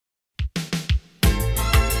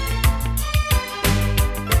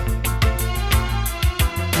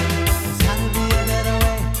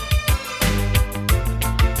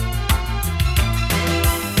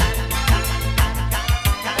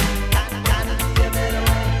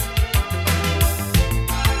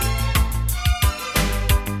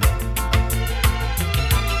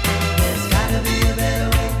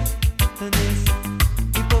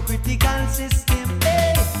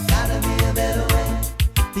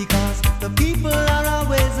Because the people are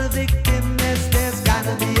always a victim. Yes, there's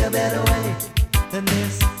gotta be a better way than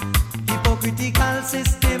this hypocritical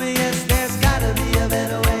system. Yes, there's gotta be a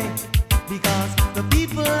better way. Because the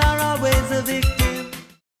people are always a victim.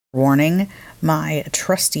 Warning, my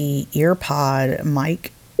trusty earpod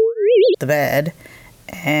mic the bed,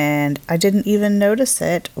 and I didn't even notice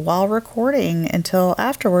it while recording until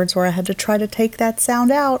afterwards, where I had to try to take that sound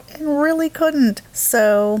out and really couldn't.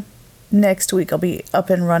 So next week I'll be up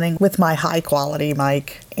and running with my high quality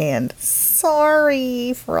mic, and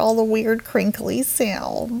sorry for all the weird crinkly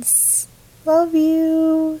sounds. Love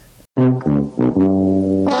you.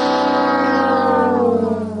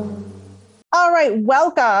 All right,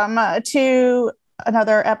 welcome to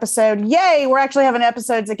another episode. Yay, we're actually having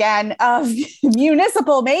episodes again of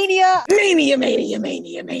Municipal Mania. Mania.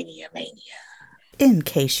 In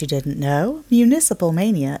case you didn't know, Municipal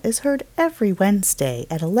Mania is heard every Wednesday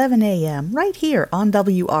at 11 a.m. right here on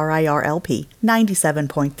WRIR-LP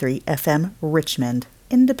 97.3 FM Richmond,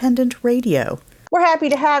 Independent Radio. We're happy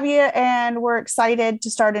to have you, and we're excited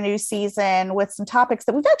to start a new season with some topics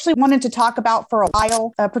that we've actually wanted to talk about for a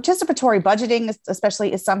while. Participatory budgeting,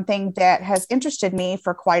 especially, is something that has interested me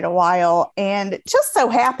for quite a while. And it just so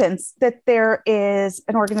happens that there is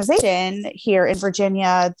an organization here in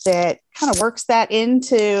Virginia that kind of works that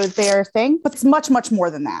into their thing, but it's much, much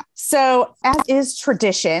more than that. So, as is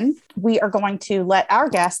tradition, we are going to let our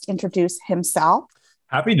guest introduce himself.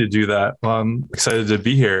 Happy to do that. I'm excited to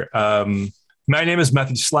be here. My name is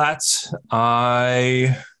Matthew Slatz.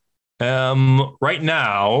 I am right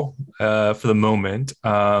now, for the moment,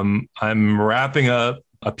 I'm wrapping up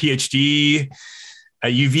a PhD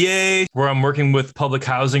at UVA, where I'm working with public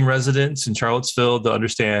housing residents in Charlottesville to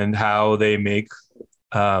understand how they make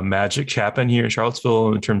magic happen here in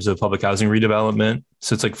Charlottesville in terms of public housing redevelopment.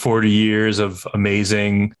 So it's like 40 years of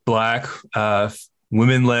amazing Black,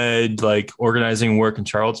 women-led organizing work in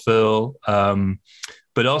Charlottesville.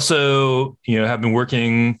 But also, have been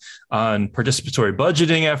working on participatory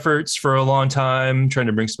budgeting efforts for a long time, trying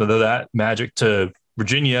to bring some of that magic to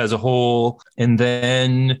Virginia as a whole. And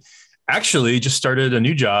then actually just started a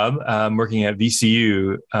new job working at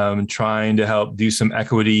VCU, trying to help do some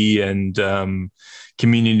equity and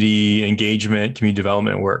community engagement, community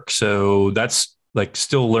development work. So that's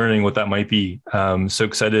still learning what that might be. So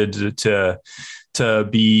excited to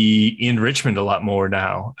be in Richmond a lot more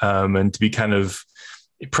now, and to be kind of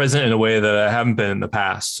present in a way that I haven't been in the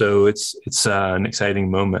past. So it's an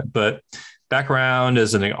exciting moment. But background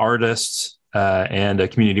as an artist and a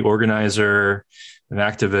community organizer, an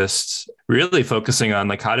activist, really focusing on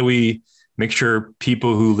how do we make sure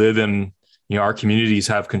people who live in our communities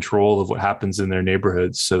have control of what happens in their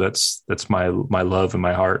neighborhoods. So that's my love and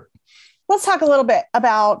my heart. Let's talk a little bit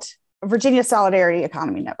about Virginia Solidarity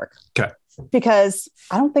Economy Network. Okay. Because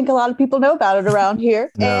I don't think a lot of people know about it around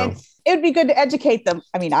here. No. And it would be good to educate them.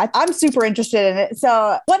 I mean, I'm super interested in it.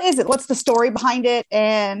 So what is it? What's the story behind it?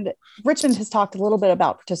 And Richmond has talked a little bit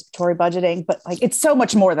about participatory budgeting, but it's so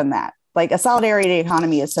much more than that. A solidarity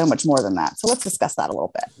economy is so much more than that. So let's discuss that a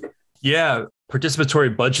little bit. Yeah.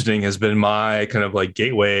 Participatory budgeting has been my kind of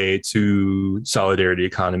gateway to solidarity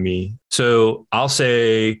economy. So I'll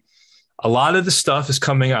say a lot of the stuff is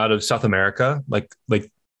coming out of South America.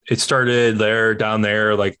 It started down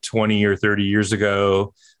there 20 or 30 years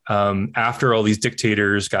ago. After all these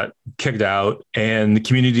dictators got kicked out, and the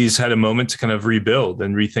communities had a moment to kind of rebuild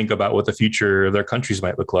and rethink about what the future of their countries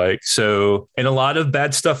might look like. So, and a lot of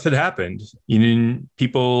bad stuff had happened.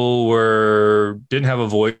 People didn't have a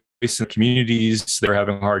voice in the communities. They were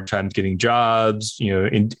having a hard time getting jobs.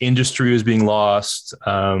 Industry was being lost.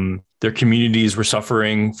 Their communities were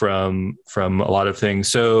suffering from a lot of things.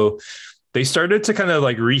 So they started to kind of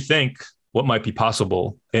rethink what might be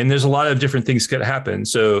possible. And there's a lot of different things that happen.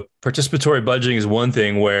 So participatory budgeting is one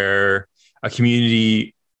thing where a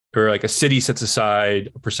community or a city sets aside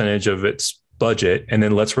a percentage of its budget and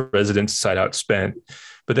then lets residents decide how it's spent.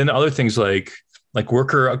 But then other things like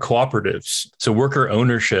worker cooperatives, so worker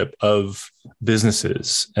ownership of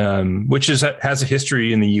businesses, which has a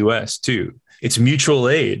history in the US too. It's mutual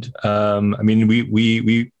aid.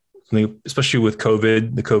 We especially with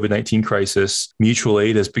COVID, the COVID-19 crisis, mutual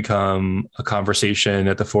aid has become a conversation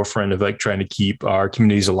at the forefront of trying to keep our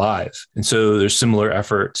communities alive. And so there's similar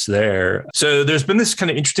efforts there. So there's been this kind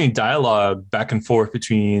of interesting dialogue back and forth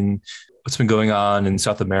between what's been going on in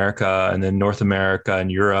South America and then North America and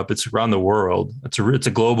Europe. It's around the world. It's a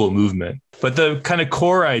global movement. But the kind of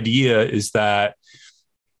core idea is that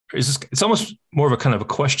it's almost more of a kind of a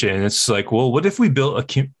question. It's what if we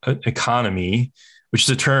built an economy, which is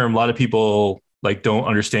a term a lot of people don't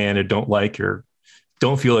understand or don't like or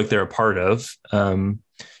don't feel like they're a part of.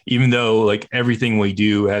 even though like everything we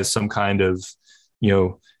do has some kind of,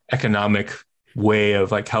 economic way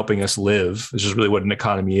of like helping us live, which is really what an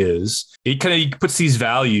economy is. It kind of puts these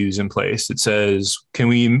values in place. It says, can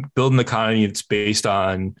we build an economy that's based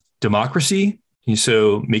on democracy? And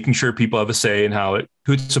so making sure people have a say in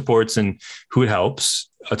who it supports and who it helps.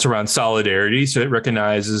 It's around solidarity. So it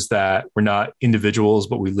recognizes that we're not individuals,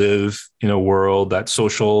 but we live in a world that's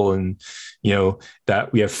social, and,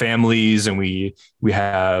 that we have families and we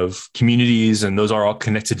have communities, and those are all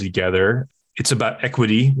connected together. It's about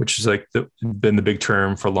equity, which is like been the big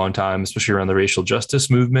term for a long time, especially around the racial justice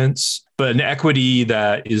movements, but an equity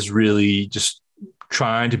that is really just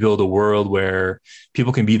trying to build a world where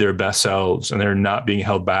people can be their best selves and they're not being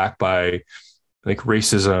held back by like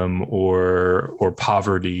racism or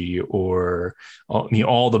poverty or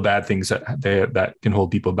all the bad things that can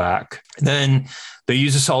hold people back. And then they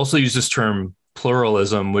also use this term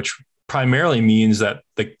pluralism, which primarily means that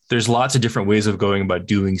like there's lots of different ways of going about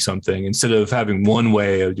doing something. Instead of having one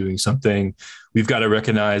way of doing something, we've got to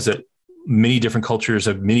recognize that many different cultures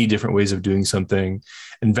have many different ways of doing something,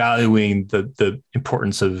 and valuing the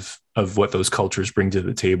importance of what those cultures bring to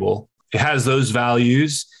the table. It has those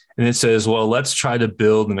values, and it says, well, let's try to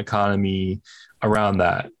build an economy around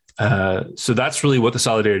that. So that's really what the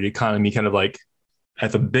solidarity economy kind of like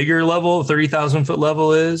at the bigger level, 30,000 foot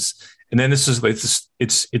level is. And then this is like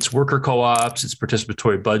it's worker co-ops, it's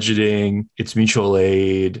participatory budgeting, it's mutual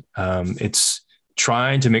aid. It's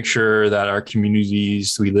trying to make sure that our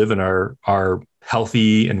communities we live in are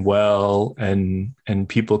healthy and well, and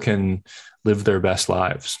people can live their best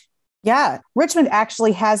lives. Yeah. Richmond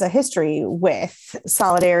actually has a history with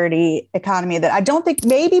solidarity economy that I don't think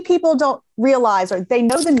maybe people don't realize, or they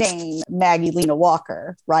know the name Maggie Lena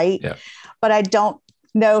Walker, right? Yeah. But I don't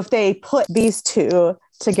know if they put these two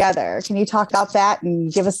together. Can you talk about that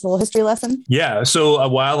and give us a little history lesson? Yeah. So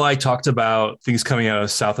while I talked about things coming out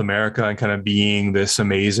of South America and kind of being this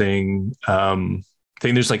amazing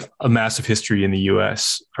thing, there's like a massive history in the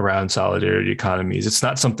US around solidarity economies. It's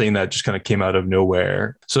not something that just kind of came out of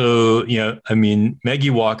nowhere. So, Maggie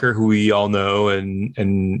Walker, who we all know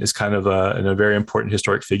and is kind of a very important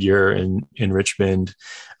historic figure in Richmond.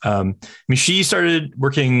 She started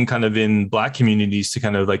working kind of in Black communities to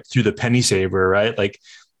kind of like through the penny saver, right? Like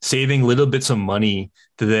saving little bits of money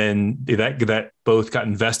that both got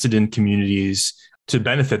invested in communities to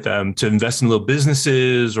benefit them, to invest in little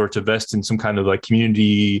businesses or to invest in some kind of like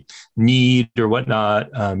community need or whatnot.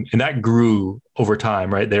 And that grew over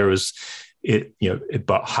time, right? It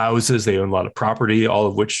bought houses, they owned a lot of property,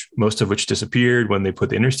 most of which disappeared when they put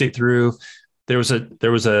the interstate through. There was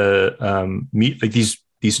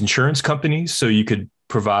these insurance companies, so you could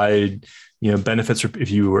provide benefits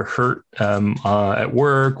if you were hurt at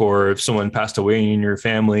work, or if someone passed away in your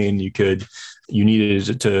family and you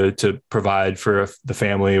needed to provide for the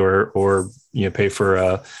family or pay for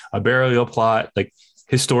a burial plot. Like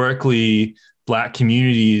historically, Black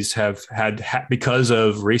communities have had because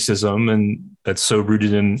of racism, and that's so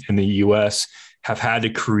rooted in the US, have had to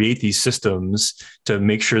create these systems to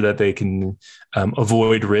make sure that they can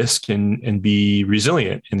avoid risk and be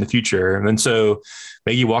resilient in the future. And so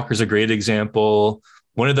Maggie Walker is a great example.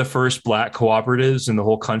 One of the first Black cooperatives in the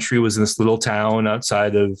whole country was in this little town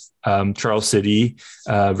outside of Charles City,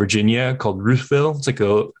 Virginia, called Ruthville. It's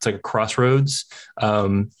like a crossroads,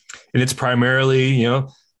 and it's primarily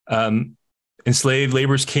enslaved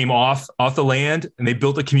laborers came off the land, and they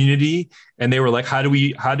built a community, and they were like, how do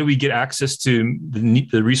we get access to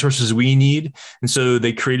the resources we need? And so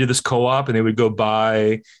they created this co-op, and they would go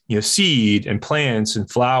buy, seed and plants and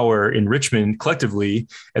flour in Richmond collectively,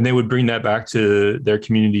 and they would bring that back to their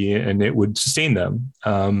community, and it would sustain them.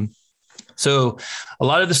 So a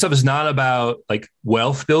lot of this stuff is not about like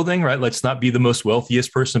wealth building, right? Let's not be the most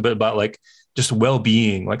wealthiest person, but about like just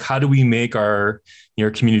well-being. Like, how do we make our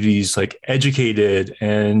communities like educated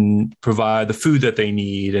and provide the food that they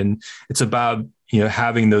need? And it's about,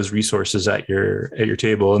 having those resources at your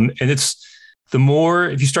table. And it's the more,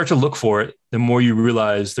 if you start to look for it, the more you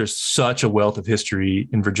realize there's such a wealth of history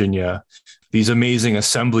in Virginia. These amazing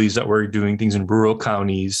assemblies that were doing things in rural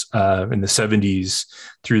counties in the 70s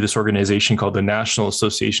through this organization called the National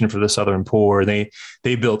Association for the Southern Poor. They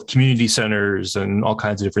built community centers and all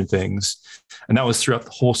kinds of different things. And that was throughout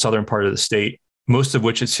the whole southern part of the state, most of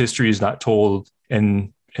which its history is not told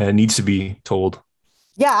and needs to be told.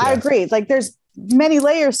 Yeah, I agree. Like there's many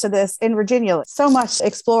layers to this in Virginia. So much to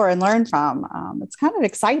explore and learn from. It's kind of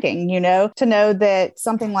exciting, to know that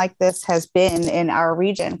something like this has been in our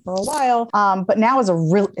region for a while. But now is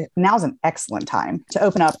an excellent time to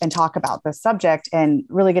open up and talk about this subject and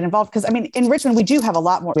really get involved. Because in Richmond, we do have a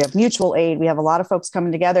lot more. We have mutual aid. We have a lot of folks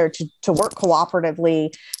coming together to work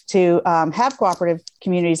cooperatively, to have cooperative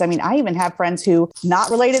communities. I even have friends who not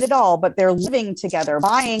related at all, but they're living together,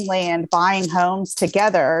 buying land, buying homes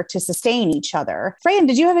together to sustain each other. Fran,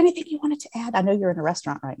 did you have anything you wanted to add? I know you're in a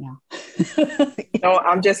restaurant right now. No,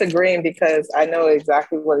 I'm just agreeing because I know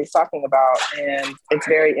exactly what he's talking about. And it's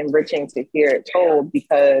very enriching to hear it told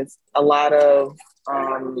because a lot of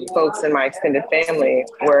folks in my extended family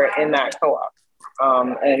were in that co-op.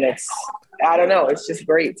 And I don't know, it's just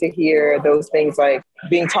great to hear those things like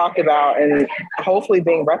being talked about and hopefully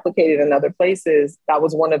being replicated in other places. That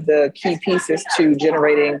was one of the key pieces to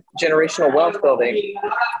generating generational wealth building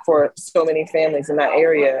for so many families in that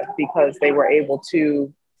area because they were able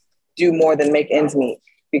to do more than make ends meet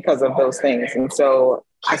because of those things. And so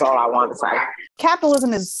that's all I wanted to say.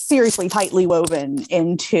 Capitalism is seriously tightly woven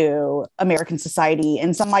into American society.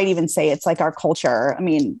 And some might even say it's like our culture.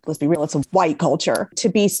 Let's be real, it's a white culture to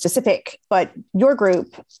be specific. But your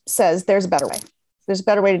group says there's a better way. There's a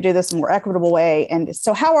better way to do this, a more equitable way. And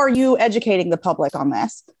so how are you educating the public on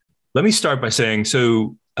this? Let me start by saying, 2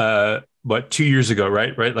 years ago,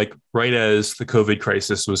 right? Like right as the COVID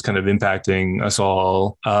crisis was kind of impacting us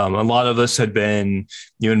all, a lot of us had been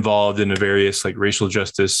involved in the various like racial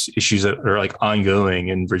justice issues that are like ongoing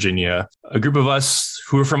in Virginia. A group of us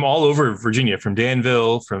who are from all over Virginia, from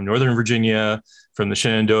Danville, from Northern Virginia, from the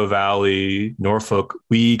Shenandoah Valley, Norfolk,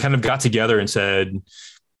 we kind of got together and said,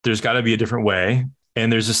 there's got to be a different way. And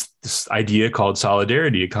there's this idea called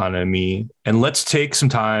solidarity economy. And let's take some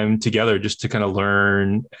time together just to kind of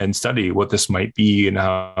learn and study what this might be and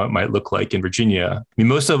how it might look like in Virginia.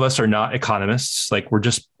 Most of us are not economists. Like we're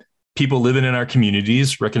just people living in our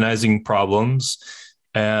communities, recognizing problems.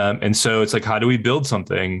 And so it's like, how do we build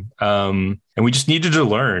something? And we just needed to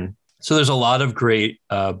learn. So there's a lot of great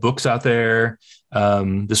books out there.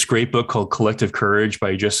 This great book called Collective Courage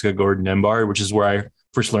by Jessica Gordon Embar, which is where I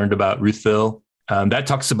first learned about Ruthville. That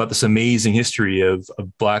talks about this amazing history of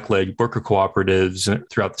Black-led worker cooperatives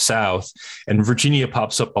throughout the South. And Virginia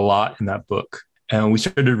pops up a lot in that book. And we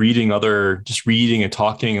started reading and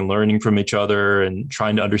talking and learning from each other and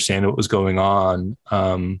trying to understand what was going on.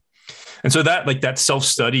 And so that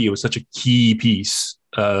self-study was such a key piece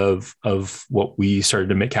of what we started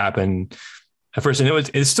to make happen at first. And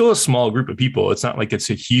it's still a small group of people. It's not like it's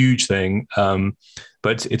a huge thing,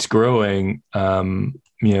 but it's growing.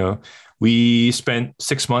 We spent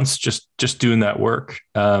 6 months just doing that work.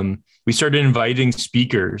 We started inviting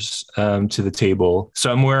speakers to the table.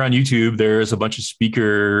 Somewhere on YouTube, there's a bunch of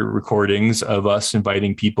speaker recordings of us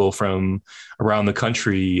inviting people from around the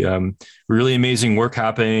country. Really amazing work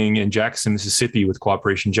happening in Jackson, Mississippi with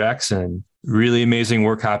Cooperation Jackson. Really amazing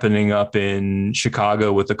work happening up in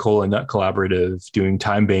Chicago with the Coal and Nut Collaborative, doing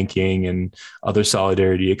time banking and other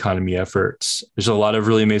solidarity economy efforts. There's a lot of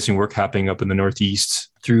really amazing work happening up in the Northeast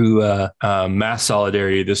through Mass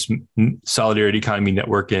Solidarity, this solidarity economy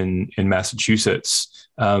network in Massachusetts.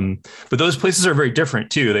 But those places are very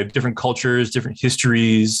different too. They have different cultures, different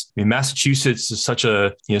histories. Massachusetts is such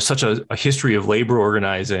a history of labor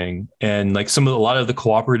organizing, and like a lot of the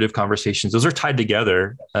cooperative conversations, those are tied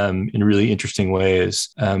together in really interesting ways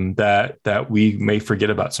that we may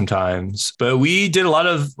forget about sometimes. But we did a lot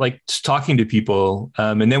of like just talking to people,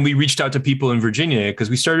 and then we reached out to people in Virginia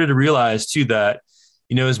because we started to realize too that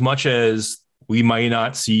as much as we might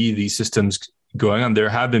not see these systems going on, there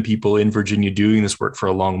have been people in Virginia doing this work for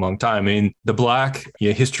a long, long time. The Black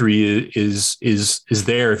history is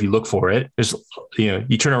there if you look for it. There's,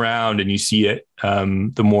 you turn around and you see it.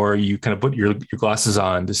 The more you kind of put your glasses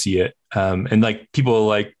on to see it, and like people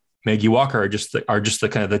like Maggie Walker are just the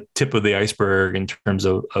kind of the tip of the iceberg in terms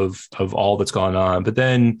of all that's gone on. But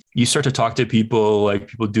then you start to talk to people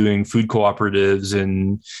doing food cooperatives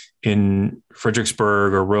in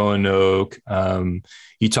Fredericksburg or Roanoke.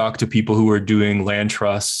 You talk to people who are doing land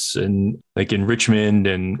trusts and like in Richmond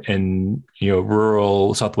and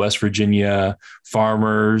rural Southwest Virginia,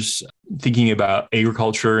 farmers thinking about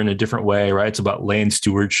agriculture in a different way, right? It's about land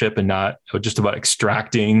stewardship and not just about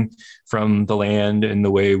extracting from the land in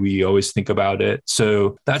the way we always think about it.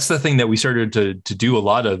 So that's the thing that we started to do a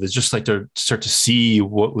lot of, is just like to start to see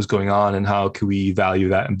what was going on and how could we value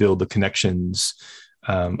that and build the connections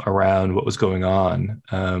around what was going on,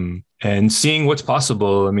 and seeing what's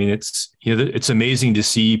possible. It's amazing to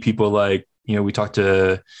see people like, we talked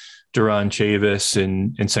to Duran Chavis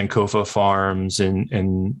and Sankofa Farms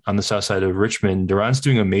and on the south side of Richmond. Duran's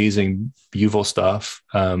doing amazing, beautiful stuff.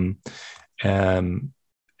 And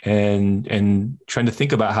trying to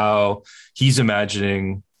think about how he's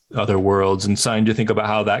imagining other worlds and starting to think about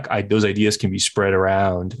how those ideas can be spread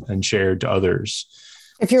around and shared to others.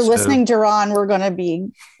 If you're listening, Duran, we're going to be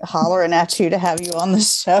hollering at you to have you on the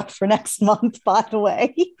show for next month, by the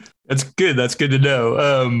way. That's good. That's good to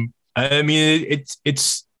know. I mean,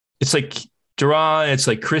 it's like Duran, it's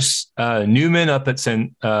like Chris Newman up at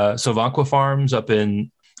Sylvanqua Farms up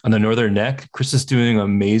on the Northern Neck. Chris is doing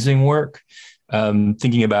amazing work.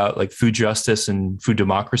 Thinking about like food justice and food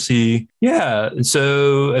democracy. Yeah. And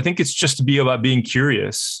so I think it's just to be about being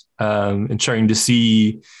curious and trying to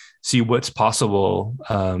see what's possible.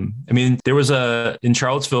 I mean, in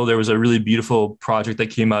Charlottesville, there was a really beautiful project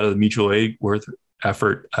that came out of the mutual aid worth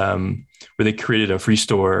effort where they created a free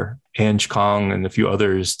store. Ange Kong and a few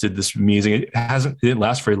others did this amazing, it didn't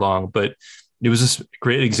last very long, but it was this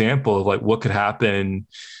great example of like what could happen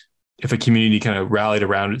if a community kind of rallied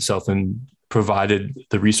around itself and provided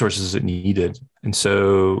the resources it needed. And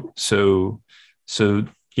so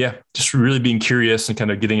yeah, just really being curious and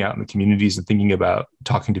kind of getting out in the communities and thinking about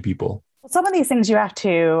talking to people. Some of these things you have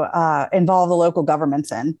to involve the local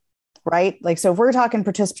governments in, right? Like, so if we're talking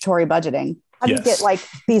participatory budgeting, how do you get like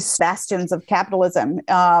these bastions of capitalism,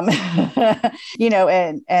 and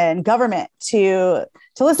government to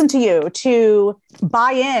listen to you, to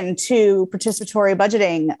buy into participatory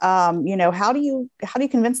budgeting? How do you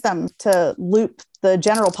convince them to loop the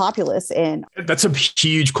general populace in? That's a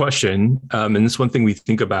huge question. And it's one thing we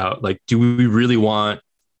think about, like, do we really want,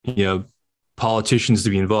 politicians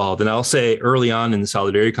to be involved? And I'll say early on in the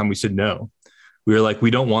Solidarity Con, we said no. We were like, we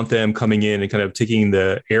don't want them coming in and kind of taking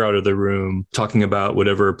the air out of the room, talking about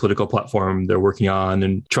whatever political platform they're working on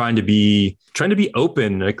and trying to be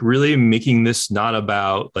open, like really making this not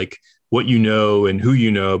about like what you know and who you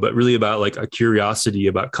know, but really about like a curiosity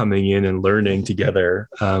about coming in and learning together.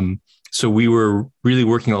 So we've been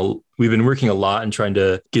working a lot and trying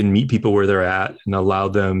to meet people where they're at and allow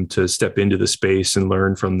them to step into the space and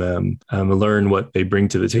learn from them, and learn what they bring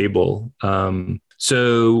to the table.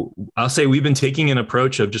 So I'll say we've been taking an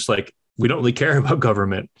approach of just like, we don't really care about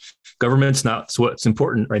government. Government's not what's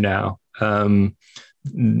important right now.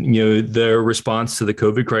 Their response to the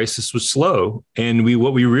COVID crisis was slow. And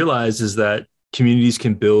what we realized is that communities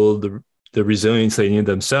can build the resilience they need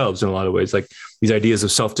themselves in a lot of ways. Like these ideas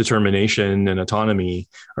of self-determination and autonomy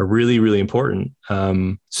are really, really important.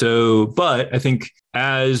 But I think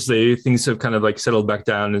as things have kind of like settled back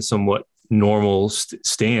down in somewhat normal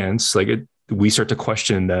stance, we start to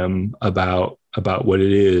question them about what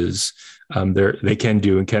it is they can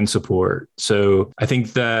do and can support. So I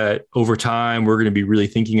think that over time, we're going to be really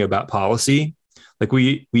thinking about policy. Like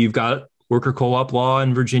we've got worker co-op law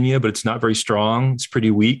in Virginia, but it's not very strong. It's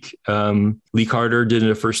pretty weak. Lee Carter did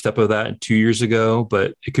a first step of that 2 years ago,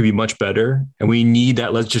 but it could be much better. And we need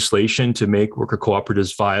that legislation to make worker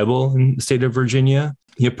cooperatives viable in the state of Virginia.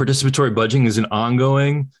 Participatory budgeting is an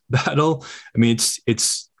ongoing battle. I mean,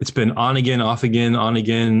 it's been on again, off again, on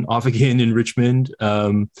again, off again in Richmond.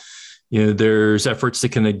 There's efforts to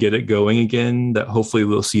kind of get it going again that hopefully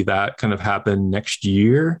we'll see that kind of happen next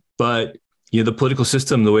year. But, the political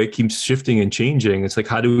system, the way it keeps shifting and changing, it's like,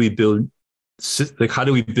 how do we build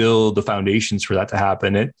the foundations for that to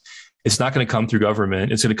happen? It's not going to come through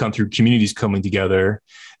government. It's going to come through communities coming together,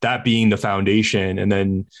 that being the foundation, and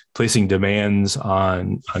then placing demands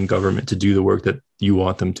on government to do the work that you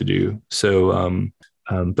want them to do. So,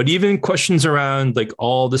 but even questions around like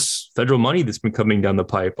all this federal money that's been coming down the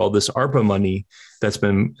pipe, all this ARPA money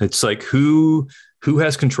it's like who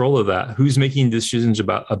has control of that? Who's making decisions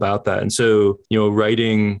about that? And so,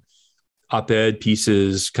 writing op-ed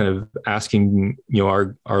pieces, kind of asking,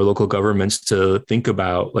 our local governments to think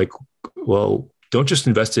about like, well, don't just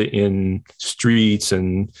invest it in streets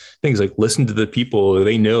and things, like listen to the people.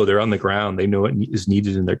 They know, they're on the ground. They know what is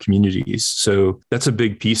needed in their communities. So that's a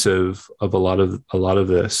big piece of a lot of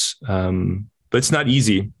this. But it's not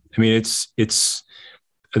easy. I mean, it's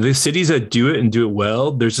the cities that do it and do it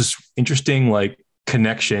well. There's this interesting like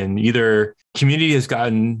connection. Either community has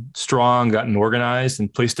gotten strong, gotten organized,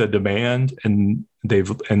 and placed a demand, and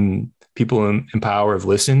people in power have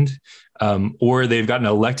listened. Or they've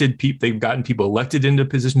gotten people elected into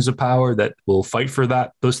positions of power that will fight for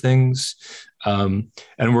those things. And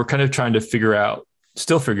we're kind of trying to figure out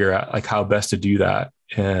like how best to do that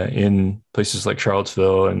in places like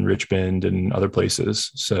Charlottesville and Richmond and other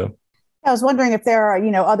places. So I was wondering if there are,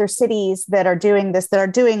 other cities that are doing this, that are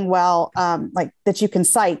doing well, like that you can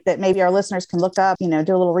cite, that maybe our listeners can look up, do a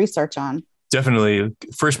little research on. Definitely.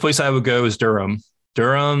 First place I would go is Durham.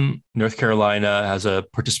 Durham, North Carolina has a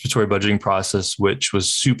participatory budgeting process, which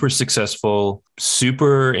was super successful,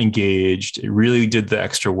 super engaged. It really did the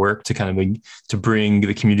extra work to kind of to bring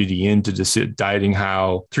the community into deciding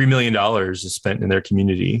how $3 million is spent in their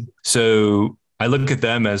community. So I look at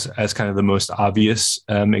them as kind of the most obvious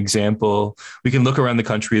example. We can look around the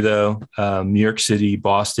country though, New York City,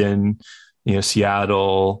 Boston,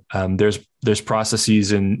 Seattle. There's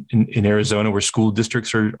processes in Arizona where school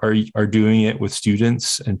districts are doing it with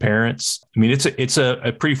students and parents. I mean, it's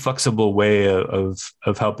a pretty flexible way of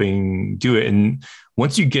helping do it. And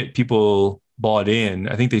once you get people bought in,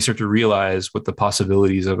 I think they start to realize what the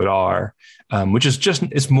possibilities of it are, which is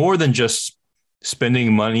it's more than just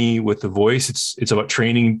spending money with the voice. It's about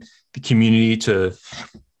training the community to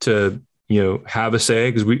have a say,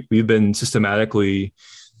 because we've been systematically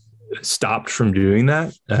stopped from doing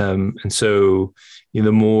that. And so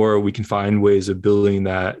the more we can find ways of building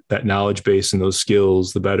that knowledge base and those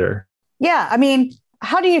skills, the better. Yeah. I mean,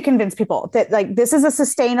 how do you convince people that like this is a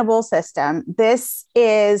sustainable system? This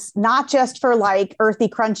is not just for like earthy,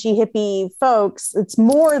 crunchy, hippie folks. It's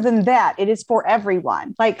more than that. It is for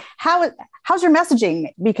everyone. Like how's your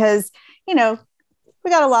messaging? Because, we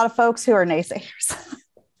got a lot of folks who are naysayers.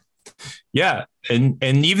 Yeah. And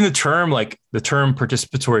even the term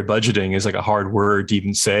participatory budgeting is like a hard word to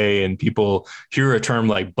even say. And people hear a term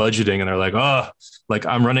like budgeting and they're like, oh, like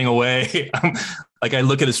I'm running away. Like I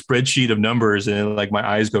look at a spreadsheet of numbers and like my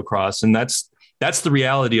eyes go cross. And that's the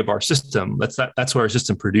reality of our system. That's what our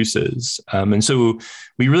system produces. And so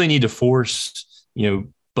we really need to force,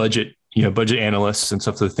 budget analysts and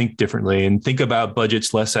stuff to think differently and think about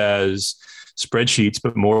budgets less as spreadsheets,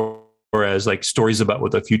 but more as like stories about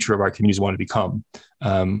what the future of our communities want to become.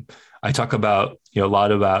 I talk about, a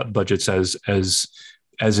lot about budgets as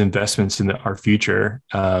investments in our future.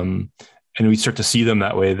 And we start to see them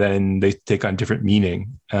that way, then they take on different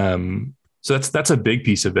meaning. So that's a big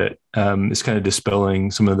piece of it, is kind of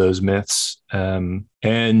dispelling some of those myths, and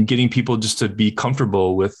getting people just to be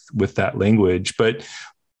comfortable with that language. But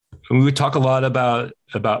we would talk a lot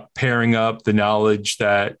about pairing up the knowledge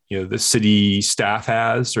that the city staff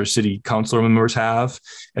has or city council members have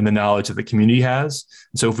and the knowledge that the community has.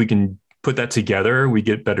 And so if we can put that together, we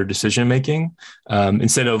get better decision making,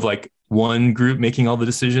 instead of like one group making all the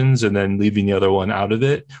decisions and then leaving the other one out of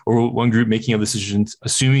it, or one group making all the decisions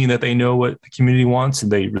assuming that they know what the community wants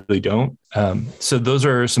and they really don't. So those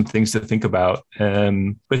are some things to think about.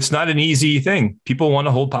 But it's not an easy thing. People want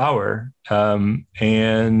to hold power.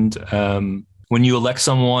 And when you elect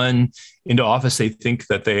someone into office, they think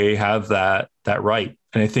that they have that right.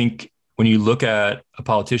 And I think when you look at a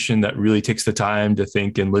politician that really takes the time to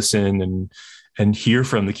think and listen and hear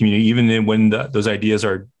from the community, even when those ideas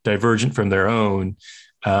are divergent from their own,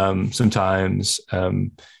 sometimes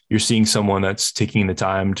you're seeing someone that's taking the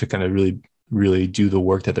time to kind of really, really do the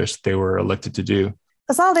work that they were elected to do.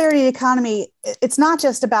 The solidarity economy, it's not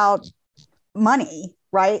just about money,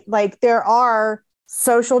 right? Like there are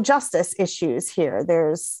social justice issues here.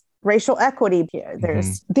 There's racial equity here.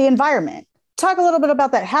 There's the environment. Talk a little bit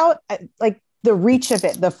about that. How, like, the reach of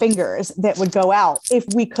it, the fingers that would go out if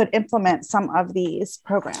we could implement some of these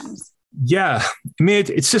programs. Yeah. I mean,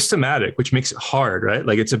 it's systematic, which makes it hard, right?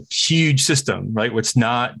 Like it's a huge system, right? It's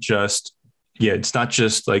not just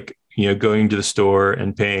like, going to the store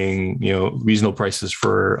and paying, reasonable prices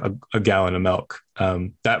for a gallon of milk.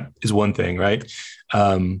 That is one thing, right?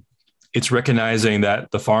 It's recognizing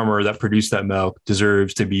that the farmer that produced that milk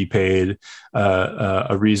deserves to be paid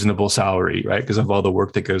a reasonable salary, right? Because of all the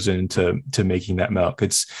work that goes into making that milk.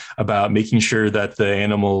 It's about making sure that the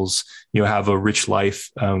animals, have a rich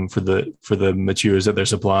life for the materials that they're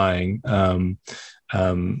supplying, and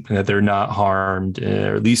that they're not harmed,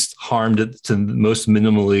 or at least harmed to the most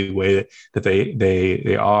minimally way that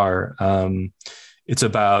they are. It's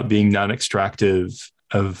about being non-extractive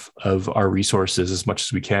of our resources as much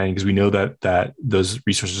as we can, because we know that those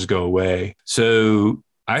resources go away. So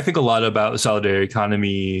I think a lot about the solidarity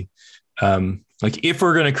economy. Like if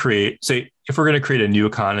we're going to create a new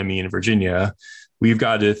economy in Virginia, we've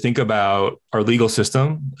got to think about our legal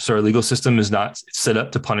system. So our legal system is not set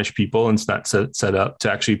up to punish people, and it's not set up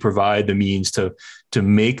to actually provide the means to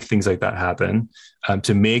make things like that happen,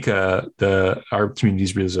 to make our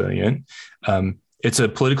communities resilient. It's a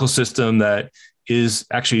political system that is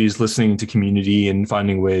listening to community and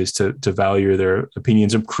finding ways to value their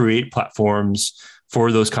opinions and create platforms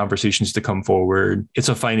for those conversations to come forward. It's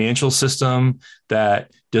a financial system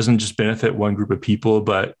that doesn't just benefit one group of people,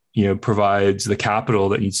 but provides the capital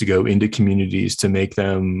that needs to go into communities to make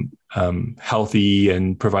them healthy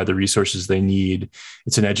and provide the resources they need.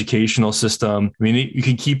 It's an educational system. I mean, you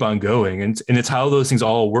can keep on going, and it's how those things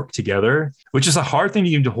all work together, which is a hard thing to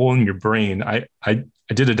even hold in your brain. I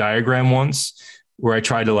did a diagram once where I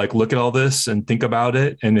try to look at all this and think about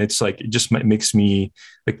it. And it's it just makes my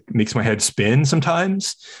head spin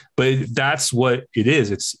sometimes, but that's what it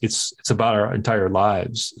is. It's about our entire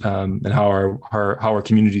lives, and how our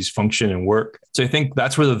communities function and work. So I think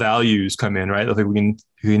that's where the values come in, right? I think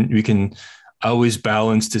we can always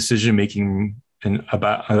balance decision-making and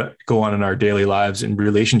about go on in our daily lives in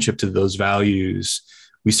relationship to those values.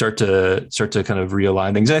 We start to kind of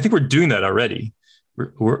realign things. And I think we're doing that already.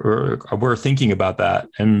 We're thinking about that,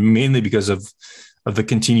 and mainly because of the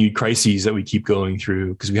continued crises that we keep going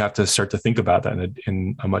through, because we have to start to think about that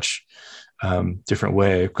in a much different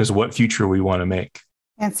way, because of what future we want to make.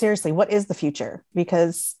 And seriously, what is the future?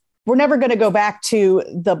 Because we're never going to go back to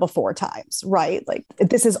the before times, right?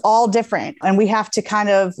 This is all different, and we have to kind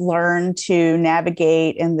of learn to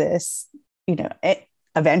navigate in this,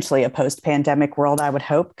 eventually a post-pandemic world, I would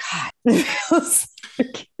hope. God,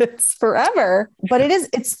 it's forever, but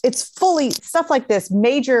it's fully stuff like this,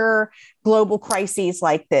 major global crises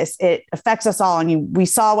like this. It affects us all. And we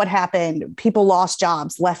saw what happened. People lost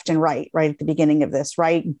jobs left and right at the beginning of this,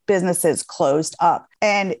 right? Businesses closed up.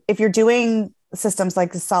 And if you're doing systems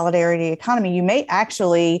like the solidarity economy, you may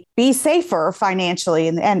actually be safer financially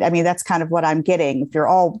in the end. I mean, that's kind of what I'm getting. If you're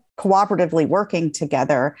all cooperatively working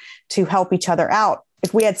together to help each other out.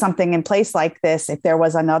 If we had something in place like this, if there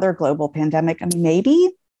was another global pandemic, I mean, maybe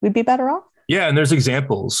we'd be better off. Yeah. And there's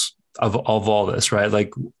examples of all this, right?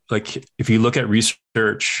 Like if you look at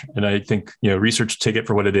research, and I think, research, take it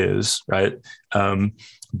for what it is, right?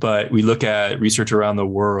 But we look at research around the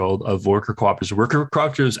world of worker cooperatives. Worker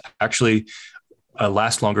cooperatives actually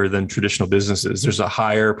last longer than traditional businesses. There's a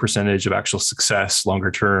higher percentage of actual success longer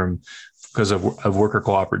term because of worker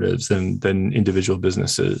cooperatives than individual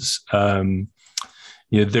businesses.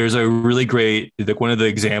 There's a really great, one of the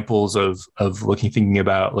examples of thinking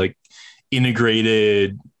about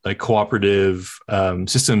integrated cooperative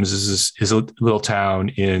systems is a little town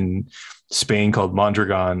in Spain called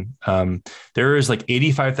Mondragon. There is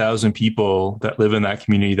 85,000 people that live in that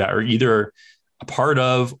community that are either a part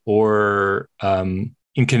of or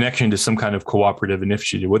in connection to some kind of cooperative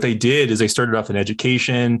initiative. What they did is they started off in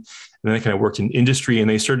education, and then they kind of worked in industry, and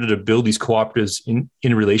they started to build these cooperatives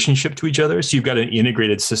in relationship to each other. So you've got an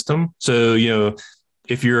integrated system. So,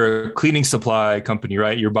 if you're a cleaning supply company,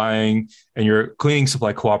 right, you're buying, and you're a cleaning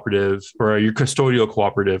supply cooperative, or your custodial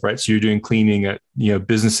cooperative, right? So you're doing cleaning at,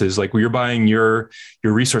 businesses, where you're buying your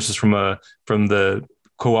resources from the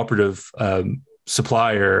cooperative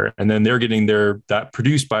supplier, and then they're getting that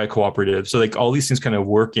produced by a cooperative. So all these things kind of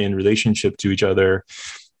work in relationship to each other.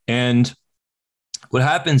 And what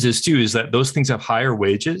happens is that those things have higher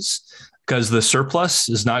wages because the surplus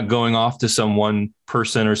is not going off to some one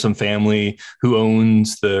person or some family who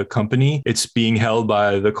owns the company. It's being held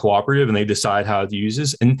by the cooperative, and they decide how to use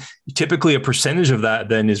it. And typically a percentage of that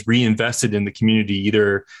then is reinvested in the community,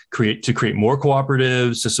 either to create more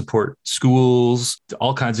cooperatives, to support schools,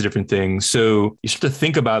 all kinds of different things. So you start to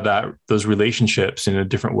think about those relationships in a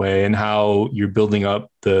different way, and how you're building up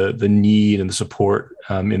the need and the support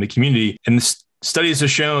in the community. And studies have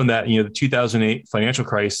shown that, the 2008 financial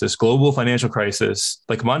crisis, global financial crisis,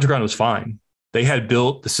 Mondragon was fine. They had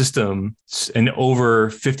built the system in over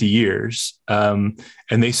 50 years, and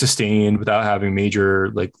they sustained without having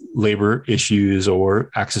major labor issues or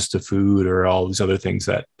access to food or all these other things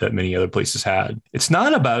that many other places had. It's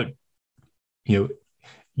not about,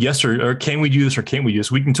 yes, or can we do this or can't we do this?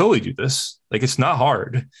 We can totally do this. It's not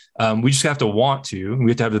hard. We just have to want to.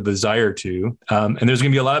 We have to have the desire to. And there's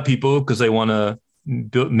going to be a lot of people because they want to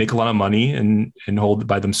make a lot of money and hold it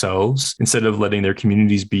by themselves instead of letting their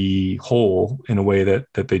communities be whole in a way that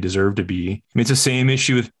they deserve to be. I mean, it's the same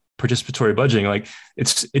issue with participatory budgeting.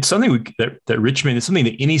 It's something that Richmond is something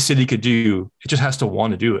that any city could do. It just has to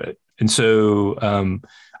want to do it. And so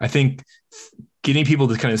I think getting people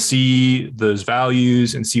to kind of see those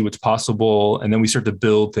values and see what's possible. And then we start to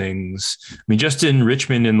build things. I mean, just in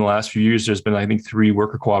Richmond in the last few years, there's been, I think, 3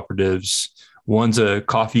 worker cooperatives. One's a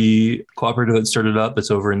coffee cooperative that started up that's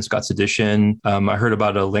over in Scott's Addition. I heard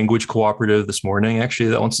about a language cooperative this morning, actually,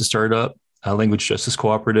 that wants to start up, a language justice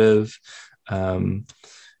cooperative.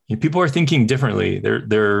 People are thinking differently.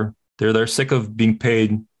 They're sick of being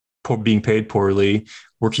paid poorly,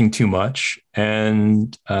 working too much.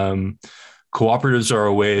 And cooperatives are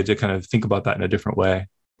a way to kind of think about that in a different way.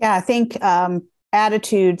 Yeah, I think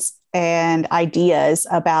attitudes and ideas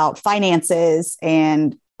about finances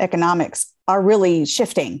and economics are really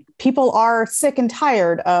shifting. People are sick and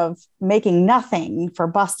tired of making nothing for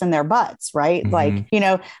busting their butts, right? Mm-hmm. Like, you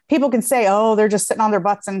know, people can say, oh, they're just sitting on their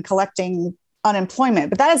butts and collecting unemployment,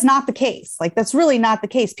 but that is not the case. Like, that's really not the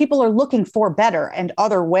case. People are looking for better and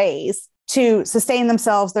other ways to sustain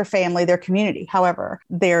themselves, their family, their community, however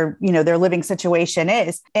their living situation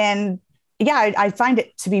is. And yeah, I find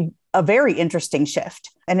it to be a very interesting shift.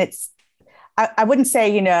 And I wouldn't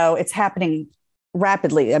say, it's happening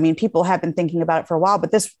rapidly. I mean, people have been thinking about it for a while,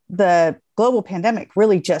 but the global pandemic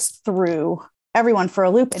really just threw everyone for a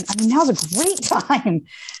loop. And I mean, now's a great time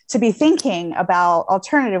to be thinking about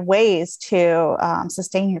alternative ways to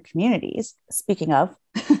sustain your communities. Speaking of.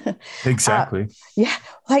 Exactly. Yeah.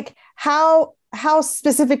 Like how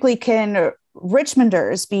specifically can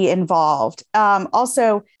Richmonders be involved?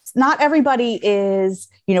 Also, not everybody is,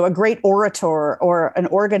 a great orator or an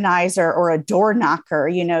organizer or a door knocker.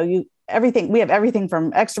 We have everything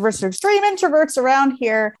from extroverts to extreme introverts around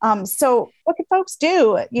here. So what can folks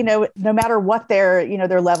do, no matter what their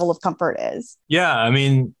level of comfort is? Yeah. I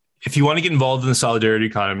mean, if you want to get involved in the solidarity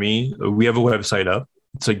economy, we have a website up.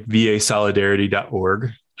 It's like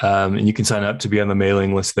vasolidarity.org. And you can sign up to be on the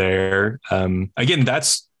mailing list there. Again,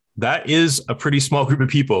 that is a pretty small group of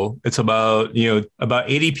people. It's about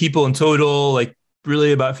 80 people in total, like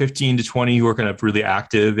really about 15 to 20 who are kind of really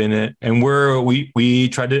active in it. And we're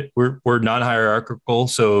non-hierarchical.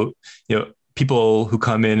 So, people who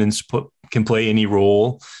come in and can play any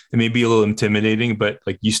role. It may be a little intimidating, but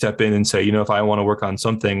like you step in and say, if I want to work on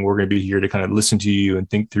something, we're going to be here to kind of listen to you and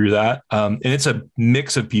think through that. And it's a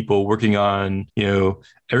mix of people working on,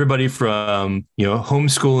 everybody from,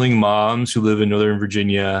 homeschooling moms who live in Northern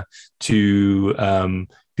Virginia to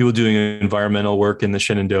people doing environmental work in the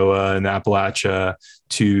Shenandoah and the Appalachia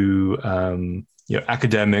to,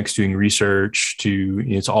 academics doing research to,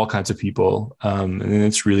 it's all kinds of people. And then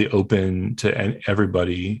it's really open to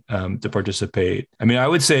everybody to participate. I mean, I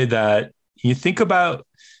would say that you think about,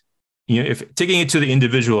 if taking it to the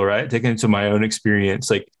individual, right? Taking it to my own experience,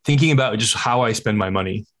 like thinking about just how I spend my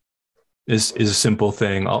money is a simple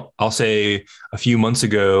thing. I'll say a few months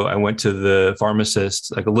ago, I went to the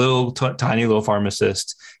pharmacist, like a little tiny little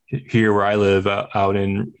pharmacist here where I live out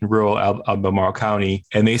in rural Albemarle County.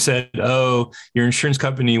 And they said, oh, your insurance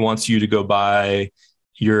company wants you to go buy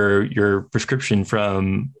your prescription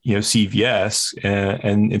from, CVS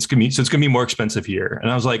and it's going to be more expensive here.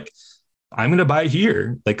 And I was like, I'm going to buy it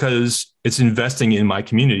here because it's investing in my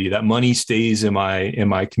community. That money stays in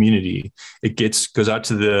my community. It goes out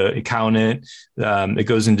to the accountant. It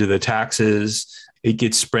goes into the taxes. It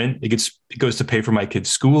goes to pay for my kids'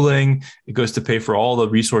 schooling. It goes to pay for all the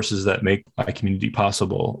resources that make my community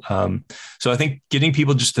possible. So I think getting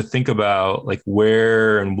people just to think about like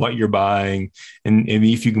where and what you're buying, and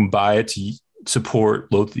if you can buy it to support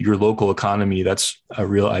your local economy, that's a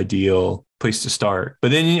real ideal place to start.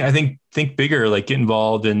 But then I think bigger, like get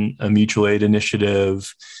involved in a mutual aid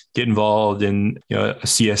initiative, get involved in a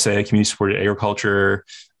CSA, community supported agriculture.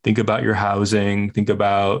 Think about your housing, think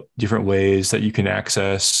about different ways that you can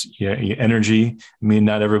access energy. I mean,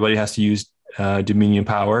 not everybody has to use Dominion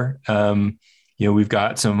Power. We've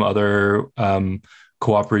got some other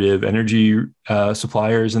cooperative energy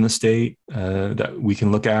suppliers in the state that we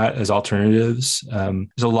can look at as alternatives.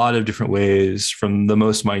 There's a lot of different ways, from the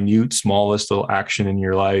most minute, smallest little action in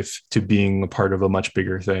your life to being a part of a much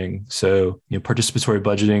bigger thing. So, participatory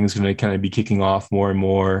budgeting is going to kind of be kicking off more and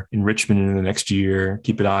more in Richmond in the next year.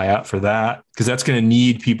 Keep an eye out for that, because that's going to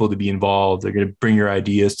need people to be involved. They're going to bring your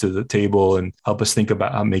ideas to the table and help us think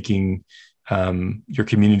about how making your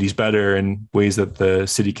communities better and ways that the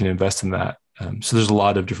city can invest in that. So there's a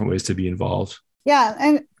lot of different ways to be involved. Yeah.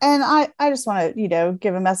 And I just want to,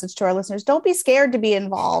 give a message to our listeners. Don't be scared to be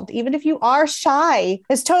involved. Even if you are shy,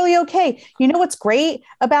 it's totally okay. You know what's great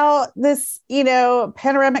about this,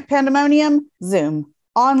 panoramic pandemonium? Zoom.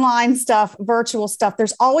 Online stuff, virtual stuff.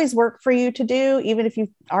 There's always work for you to do. Even if you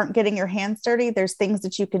aren't getting your hands dirty, there's things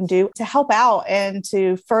that you can do to help out and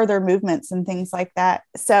to further movements and things like that.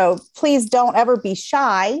 So please don't ever be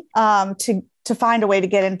shy to find a way to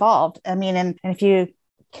get involved. I mean, and if you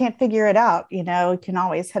can't figure it out, you can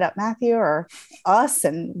always hit up Matthew or us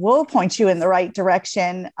and we'll point you in the right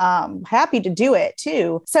direction. Happy to do it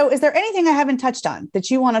too. So is there anything I haven't touched on that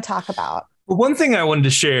you want to talk about? Well, one thing I wanted to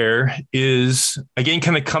share is, again,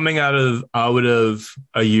 kind of coming out of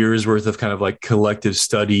a year's worth of kind of like collective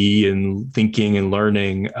study and thinking and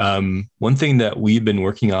learning. One thing that we've been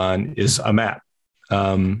working on is a map.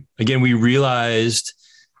 Again, we realized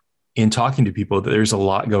in talking to people that there's a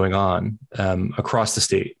lot going on across the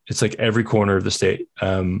state. It's like every corner of the state.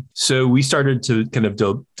 So we started to kind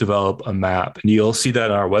of develop a map, and you'll see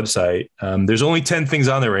that on our website. There's only 10 things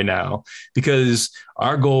on there right now, because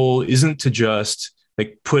our goal isn't to just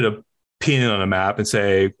like put a pin on a map and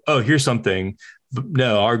say, oh, here's something.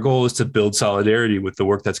 No, our goal is to build solidarity with the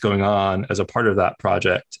work that's going on as a part of that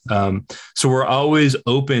project. So we're always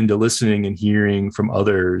open to listening and hearing from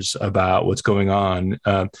others about what's going on.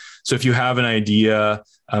 So if you have an idea,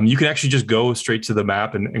 you can actually just go straight to the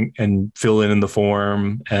map and fill in the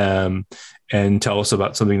form and tell us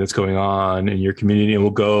about something that's going on in your community, and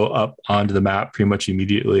we'll go up onto the map pretty much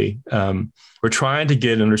immediately. We're trying to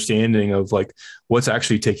get an understanding of like what's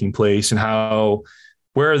actually taking place and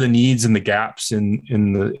where are the needs and the gaps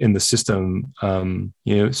in the system,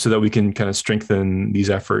 so that we can kind of strengthen these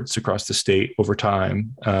efforts across the state over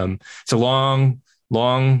time. It's a long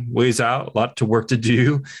ways out, a lot to work to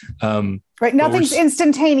do. Right. Nothing's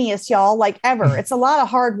instantaneous, y'all, like ever. It's a lot of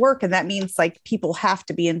hard work. And that means like people have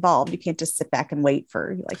to be involved. You can't just sit back and wait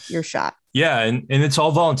for like your shot. Yeah. And it's all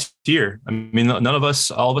volunteer. I mean, all of us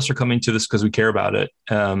are coming to this because we care about it.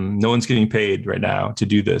 No one's getting paid right now to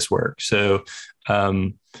do this work. So,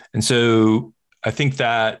 and so I think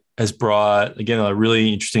that has brought, again, a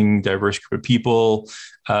really interesting, diverse group of people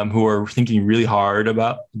who are thinking really hard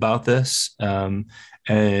about this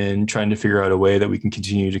and trying to figure out a way that we can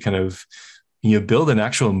continue to kind of, build an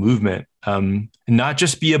actual movement, and not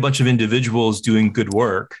just be a bunch of individuals doing good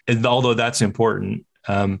work, and although that's important,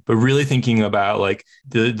 but really thinking about like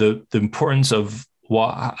the importance of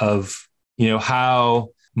how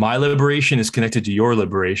my liberation is connected to your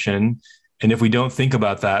liberation. And if we don't think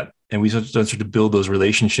about that and we don't start to build those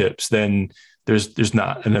relationships, then there's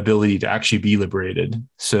not an ability to actually be liberated.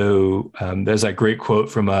 So there's that great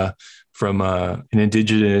quote from an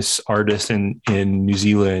indigenous artist in New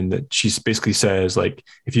Zealand that she basically says, like,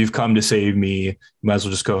 if you've come to save me, you might as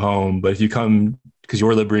well just go home. But if you come because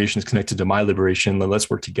your liberation is connected to my liberation, then let's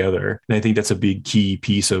work together. And I think that's a big key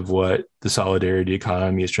piece of what the solidarity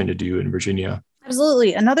economy is trying to do in Virginia.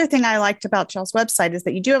 Absolutely. Another thing I liked about y'all's website is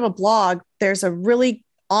that you do have a blog. There's a really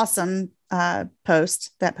awesome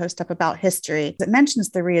post up about history that mentions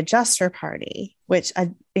the Readjuster Party, which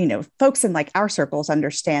folks in like our circles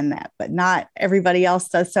understand that, but not everybody else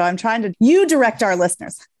does. So I'm trying to direct our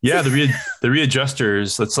listeners. Yeah, the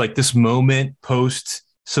Readjusters. That's like this moment post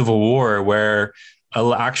Civil War where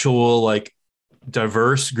an actual like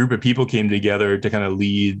diverse group of people came together to kind of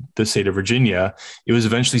lead the state of Virginia. It was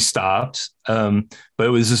eventually stopped. But it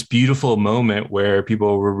was this beautiful moment where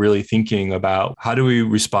people were really thinking about how do we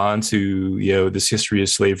respond to, this history of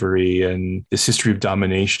slavery and this history of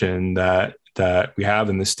domination that we have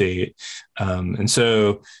in the state. And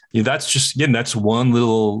so that's just, again, that's one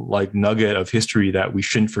little like nugget of history that we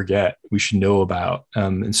shouldn't forget, we should know about.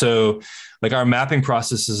 And so like our mapping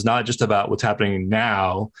process is not just about what's happening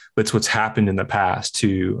now, but it's what's happened in the past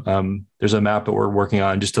too. There's a map that we're working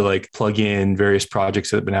on just to like plug in various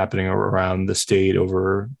projects that have been happening around the state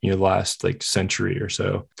over, the last like century or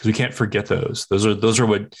so, because we can't forget those. Those are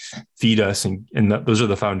what feed us. And those are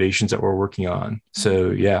the foundations that we're working on. So,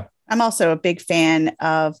 yeah. I'm also a big fan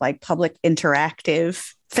of like public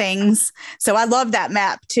interactive things. So I love that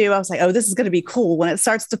map too. I was like, oh, this is going to be cool. When it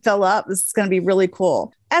starts to fill up, this is going to be really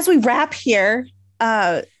cool. As we wrap here,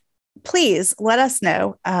 please let us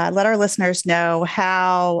know, let our listeners know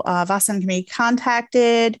how Vasan can be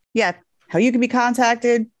contacted. Yeah, how you can be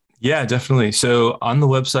contacted. Yeah, definitely. So on the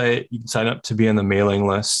website, you can sign up to be on the mailing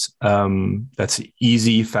list. That's an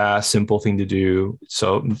easy, fast, simple thing to do.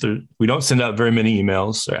 So we don't send out very many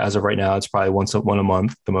emails. As of right now, it's probably one a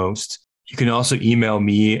month, the most. You can also email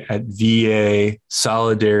me at VA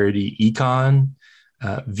Solidarity Econ,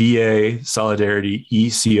 VA Solidarity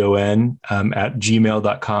ECON at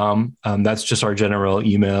gmail.com. That's just our general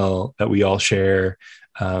email that we all share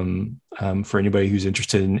for anybody who's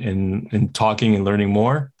interested in talking and learning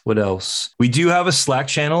more. What else? We do have a Slack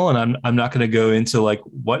channel, and I'm not going to go into like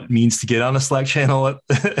what it means to get on a Slack channel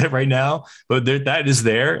right now, but that is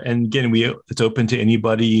there. And again, it's open to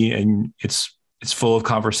anybody, and it's full of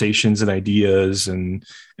conversations and ideas and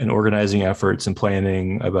organizing efforts and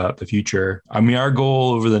planning about the future. I mean, our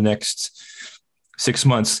goal over the next 6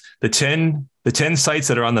 months, the 10 sites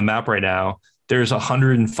that are on the map right now, there's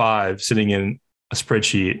 105 sitting in a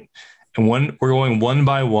spreadsheet, and we're going one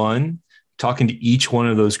by one, talking to each one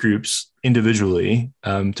of those groups individually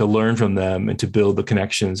to learn from them and to build the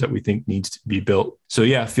connections that we think needs to be built. So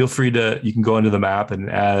yeah, feel free you can go into the map and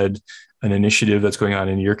add an initiative that's going on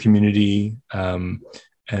in your community, and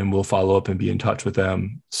we'll follow up and be in touch with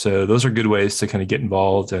them. So those are good ways to kind of get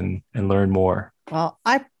involved and learn more. Well,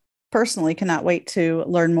 I personally cannot wait to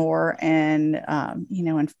learn more and,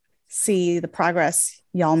 and see the progress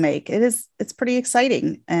y'all make. It's pretty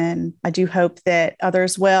exciting. And I do hope that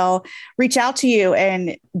others will reach out to you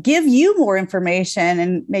and give you more information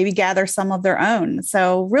and maybe gather some of their own.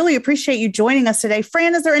 So really appreciate you joining us today.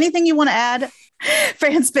 Fran, is there anything you want to add?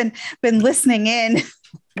 Fran's been listening in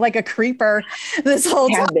like a creeper this whole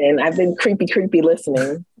time. I've been creepy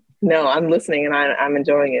listening. No, I'm listening and I'm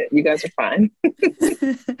enjoying it. You guys are fine.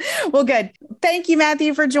 Well, good. Thank you,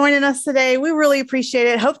 Matthew, for joining us today. We really appreciate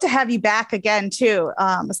it. Hope to have you back again, too,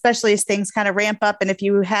 especially as things kind of ramp up. And if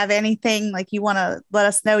you have anything like you want to let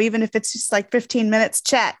us know, even if it's just like 15 minutes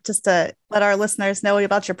chat, just to let our listeners know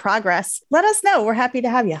about your progress, let us know. We're happy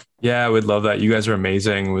to have you. Yeah, I would love that. You guys are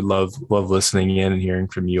amazing. We'd love listening in and hearing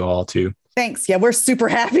from you all, too. Thanks. Yeah, we're super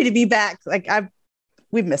happy to be back.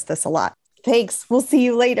 We've missed this a lot. Thanks. We'll see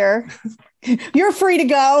you later. You're free to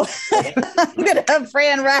go. I'm going to have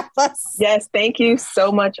Fran wrap us. Yes, thank you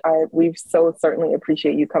so much. We so certainly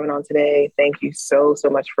appreciate you coming on today. Thank you so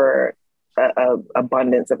much for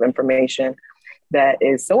abundance of information that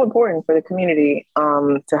is so important for the community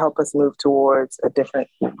to help us move towards a different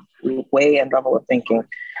way and level of thinking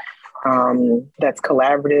that's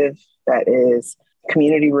collaborative, that is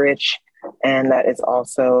community rich, and that is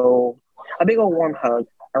also a big old warm hug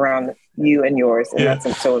around you and yours. And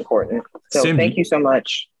that's so important. So thank you so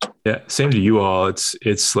much. Yeah. Same to you all.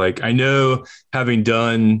 It's like, I know having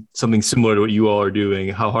done something similar to what you all are doing,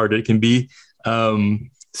 how hard it can be. Don't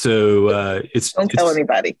tell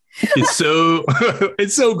anybody. It's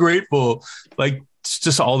so grateful. Like, it's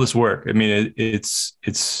just all this work. I mean, it's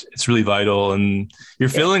really vital, and you're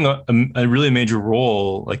filling a really major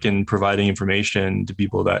role, like in providing information to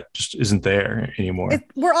people that just isn't there anymore.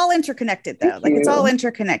 We're all interconnected, though. It's all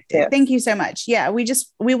interconnected. Yeah. Thank you so much. Yeah, we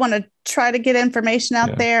want to try to get information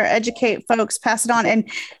out there, educate folks, pass it on, and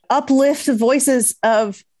uplift the voices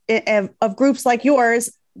of groups like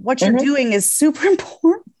yours. What you're doing is super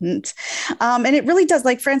important, and it really does,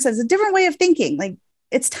 like Fran says, a different way of thinking. Like,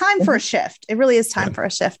 it's time for a shift. It really is time for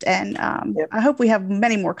a shift. And I hope we have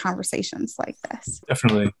many more conversations like this.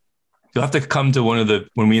 Definitely. You'll have to come to once the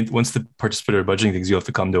participatory budgeting things, you'll have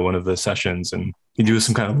to come to one of the sessions and you do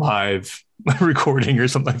some kind of live recording or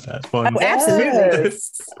something like that. Fun. Oh, absolutely.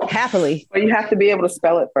 Happily. But you have to be able to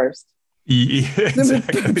spell it first. Yeah,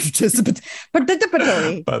 exactly. Fran, do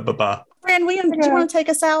you want to take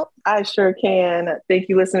us out? I sure can. Thank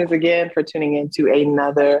you, listeners, again for tuning in to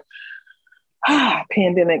another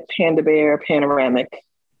pandemic Panda Bear panoramic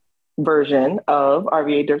version of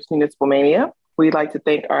RVA Dirt's Municipal Mania. We'd like to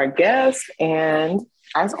thank our guests, and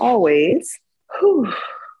as always, Flint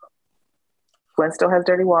still has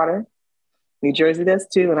dirty water. New Jersey does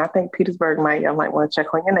too, and I think Petersburg might want to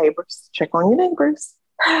check on your neighbors.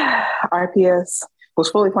 RPS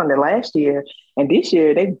was fully funded last year, and this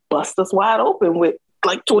year they bust us wide open with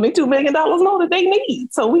like $22 million more that they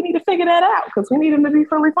need. So we need to figure that out because we need them to be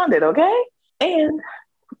fully funded, okay? And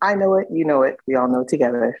I know it, you know it, we all know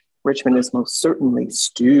together. Richmond is most certainly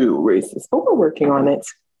still racist, but we're working on it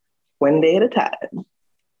one day at a time.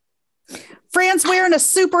 Fran's wearing a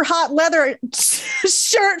super hot leather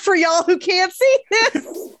shirt for y'all who can't see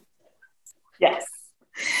this. Yes.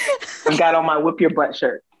 I've got on my whip your butt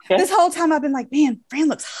shirt. Okay? This whole time I've been like, man, Fran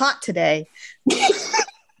looks hot today.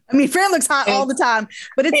 I mean, Fran looks hot all the time,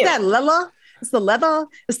 but it's that leather. It's the leather.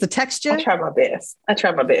 It's the texture. I try my best.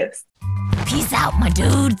 Peace out, my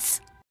dudes.